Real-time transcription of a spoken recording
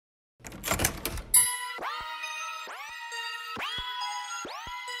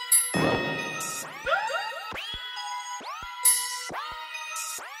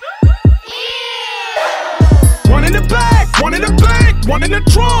one in the bank, one in the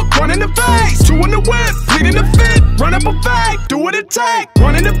trunk, one in the face, two in the whip, pleading the fit, run up a fake, do what it take.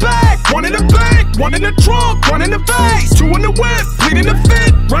 One in the back, one in the bank, one in the trunk, one in the face, two in the whip, pleading the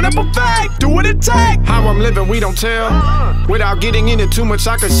fit, run up a fake, do what it take. How I'm living, we don't tell. Without getting into too much,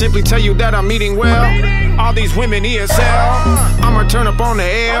 I could simply tell you that I'm eating well. All these women ESL, I'ma turn up on the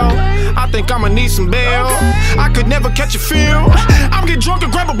L. I think I'ma need some bail. I could never catch a feel. I'm get drunk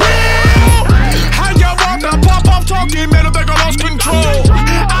and grab a wheel. How y'all walk, I pop off talking, man, I think I lost control.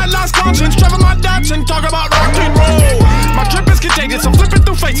 I lost conscience, driving my dots and talk about rock and roll. My drip is contagious, I'm flipping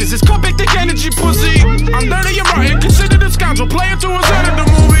through faces. It's called big dick energy, pussy. I'm dirty and rotten, considered a scoundrel, playing to his head in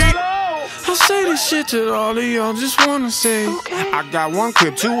the movie. I say this shit to all of y'all, just wanna say, I got one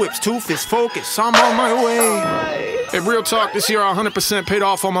clip, two whips, two fists, focus, I'm on my way. Hey, real talk, this year I 100% paid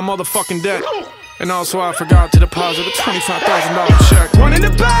off on my motherfucking debt. And also I forgot to deposit a $25,000 check. One in the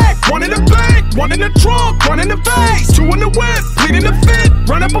back, one in the bank, one in the trunk, one in the face, two in the whip, pleading the fit,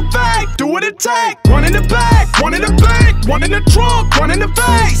 run up a fake, do what it take. One in the back, one in the bank, one in the trunk, one in the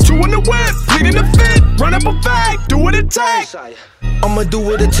face, two in the whip, pleading the fit, run up a fake, do what it take. I'ma do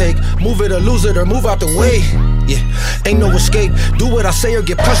what it take, move it or lose it or move out the way. Yeah, ain't no escape, do what I say or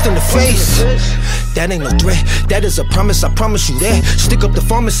get punched in the face. That ain't no threat, that is a promise, I promise you that. Stick up the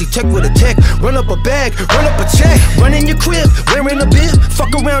pharmacy, tech with a tech, run up a bag, run up a check. Run in your crib, wearing a bib,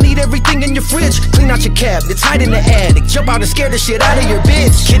 fuck around, eat everything in your fridge. Clean out your cabinets, hide in the attic, jump out and scare the shit out of your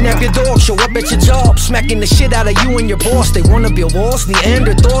bitch. Kidnap your dog, show up at your job, smacking the shit out of you and your boss. They wanna build walls,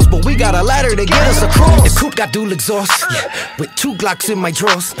 Neanderthals, but we got a ladder to get us across. The coupe got dual exhaust, yeah, with 2 Glocks in my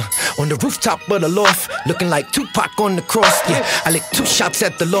drawers, on the rooftop of the loft, looking like Tupac on the cross. Yeah, I licked 2 shots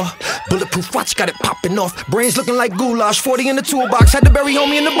at the law, bulletproof watch got it popping off, brains looking like goulash, 40 in the toolbox, had to bury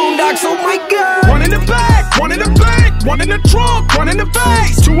homie in the boondocks. Oh my god. One in the back, one in the bank, one in the trunk, one in the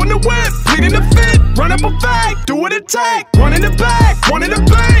face, two in the whip, pleading the fit, run up a fake, do what it take. One in the back, one in the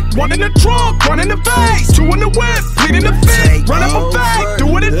bank, one in the trunk, one in the face, two in the whip, pleading the fit, run up a fake, do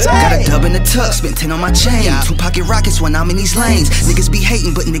what it take. Got a dub in the tuck, spent 10 on my chain, 2 pocket rockets when I'm in these lanes. Niggas be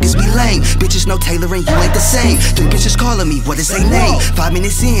hating, but niggas be lame. Bitches no tailoring, you ain't the same. 3 bitches calling me, what is they name? 5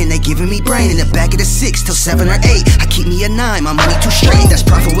 minutes in, they giving me brain. In the back of the 6 till 7 or 8. I keep me a 9, my money too straight. That's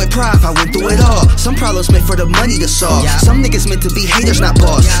profit with prof, I went through it all. Some problems meant for the money to solve. Some niggas meant to be haters, not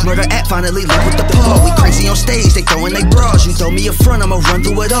boss. Murder at finally live with the paw. We crazy on stage, they throwing they bras. You throw me a front, I'ma run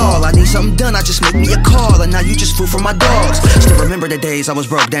through it all. I need something done, I just make me a call. And now you just fool for my dogs. Still remember the days I was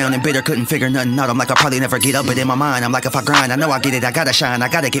broke down and bitter, couldn't figure nothing out. I'm like, I'll probably never get up, but in my mind, I'm like, if I grind, I know I get it, I gotta shine, I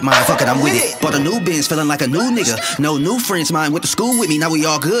gotta get mine, fuck it, I'm with it. Bought a new Benz, feeling like a new nigga. No new friends, mine went to school with me, now we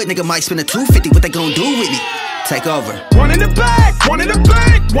all good. Nigga might spend a 250, what they gon' do with me? Take over. One in the back, one in the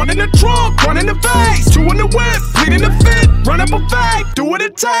bank, one in the trunk, one in the face, two in the whip, pleading the fit, run up a fake, do what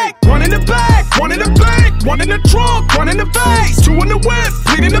it take. One in the back, one in the bank, one in the trunk, one in the face, two in the whip,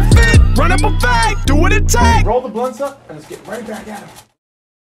 pleading the fit, run up a fake, do what it take. Roll the blunts up and let's get right back at him.